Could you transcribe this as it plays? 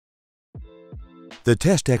The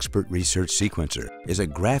testXpert Research Sequencer is a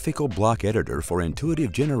graphical block editor for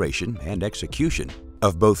intuitive generation and execution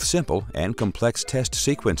of both simple and complex test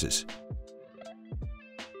sequences.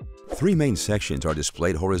 Three main sections are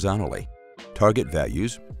displayed horizontally: target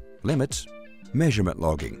values, limits, measurement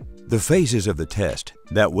logging. The phases of the test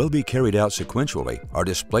that will be carried out sequentially are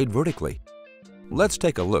displayed vertically. Let's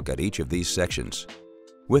take a look at each of these sections.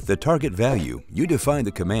 With the target value, you define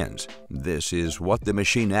the commands. This is what the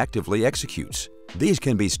machine actively executes. These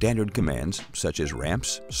can be standard commands such as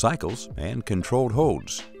ramps, cycles, and controlled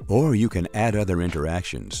holds. Or you can add other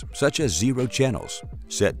interactions such as zero channels,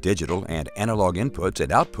 set digital and analog inputs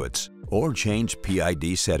and outputs, or change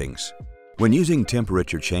PID settings. When using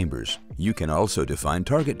temperature chambers, you can also define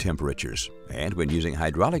target temperatures. And when using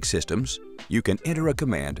hydraulic systems, you can enter a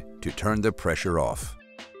command to turn the pressure off.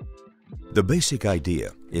 The basic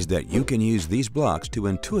idea is that you can use these blocks to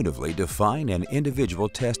intuitively define an individual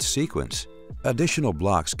test sequence. Additional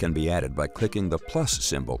blocks can be added by clicking the plus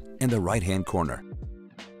symbol in the right-hand corner.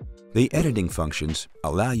 The editing functions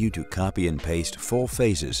allow you to copy and paste full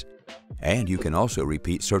phases, and you can also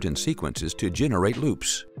repeat certain sequences to generate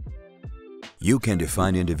loops. You can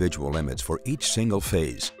define individual limits for each single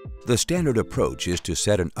phase. The standard approach is to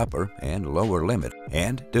set an upper and lower limit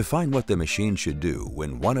and define what the machine should do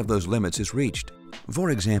when one of those limits is reached.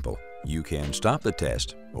 For example, you can stop the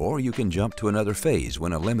test, or you can jump to another phase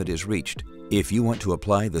when a limit is reached. If you want to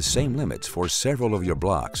apply the same limits for several of your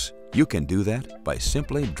blocks, you can do that by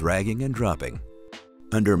simply dragging and dropping.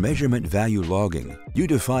 Under measurement value logging, you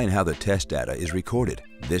define how the test data is recorded.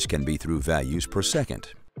 This can be through values per second,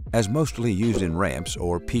 as mostly used in ramps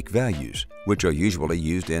or peak values, which are usually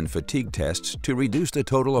used in fatigue tests to reduce the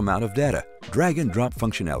total amount of data. Drag and drop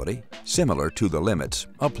functionality, similar to the limits,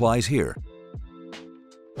 applies here.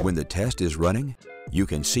 When the test is running, you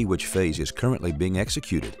can see which phase is currently being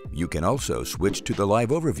executed. You can also switch to the live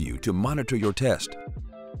overview to monitor your test.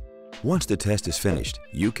 Once the test is finished,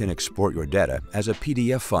 you can export your data as a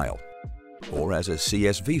PDF file or as a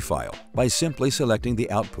CSV file by simply selecting the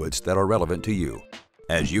outputs that are relevant to you.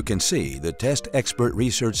 As you can see, the testXpert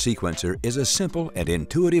Research Sequencer is a simple and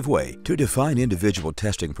intuitive way to define individual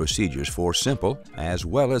testing procedures for simple as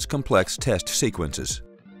well as complex test sequences.